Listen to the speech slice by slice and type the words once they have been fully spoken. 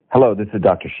Hello, this is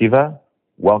Dr. Shiva.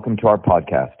 Welcome to our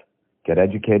podcast, Get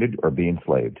Educated or Be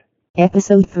Enslaved.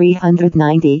 Episode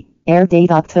 390, air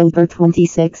date October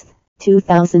 26,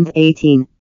 2018.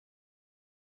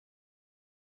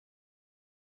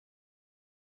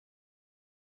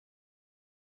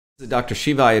 This is Dr.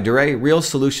 Shiva Ayyadurai, Real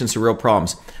Solutions to Real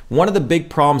Problems. One of the big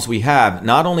problems we have,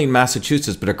 not only in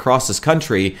Massachusetts, but across this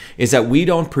country, is that we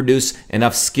don't produce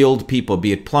enough skilled people,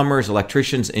 be it plumbers,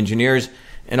 electricians, engineers,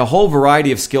 and a whole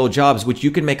variety of skilled jobs which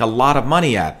you can make a lot of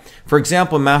money at. For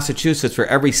example, in Massachusetts, for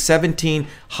every 17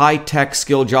 high-tech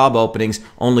skilled job openings,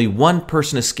 only one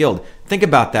person is skilled. Think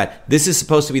about that. This is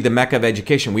supposed to be the mecca of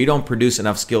education. We don't produce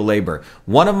enough skilled labor.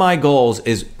 One of my goals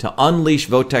is to unleash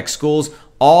Votech schools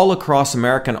all across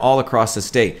America and all across the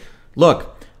state.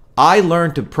 Look, I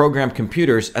learned to program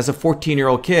computers as a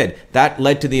 14-year-old kid. That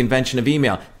led to the invention of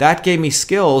email. That gave me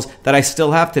skills that I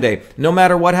still have today. No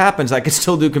matter what happens, I can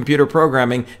still do computer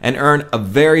programming and earn a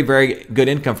very, very good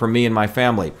income for me and my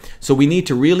family. So we need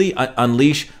to really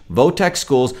unleash Votech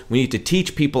schools. We need to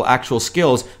teach people actual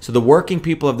skills so the working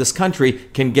people of this country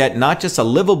can get not just a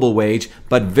livable wage,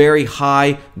 but very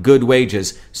high, good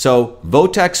wages. So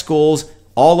Votech schools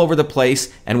all over the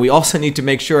place, and we also need to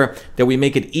make sure that we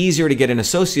make it easier to get an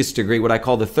associate's degree, what I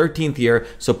call the 13th year,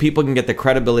 so people can get the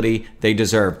credibility they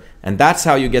deserve. And that's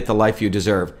how you get the life you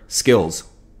deserve. Skills.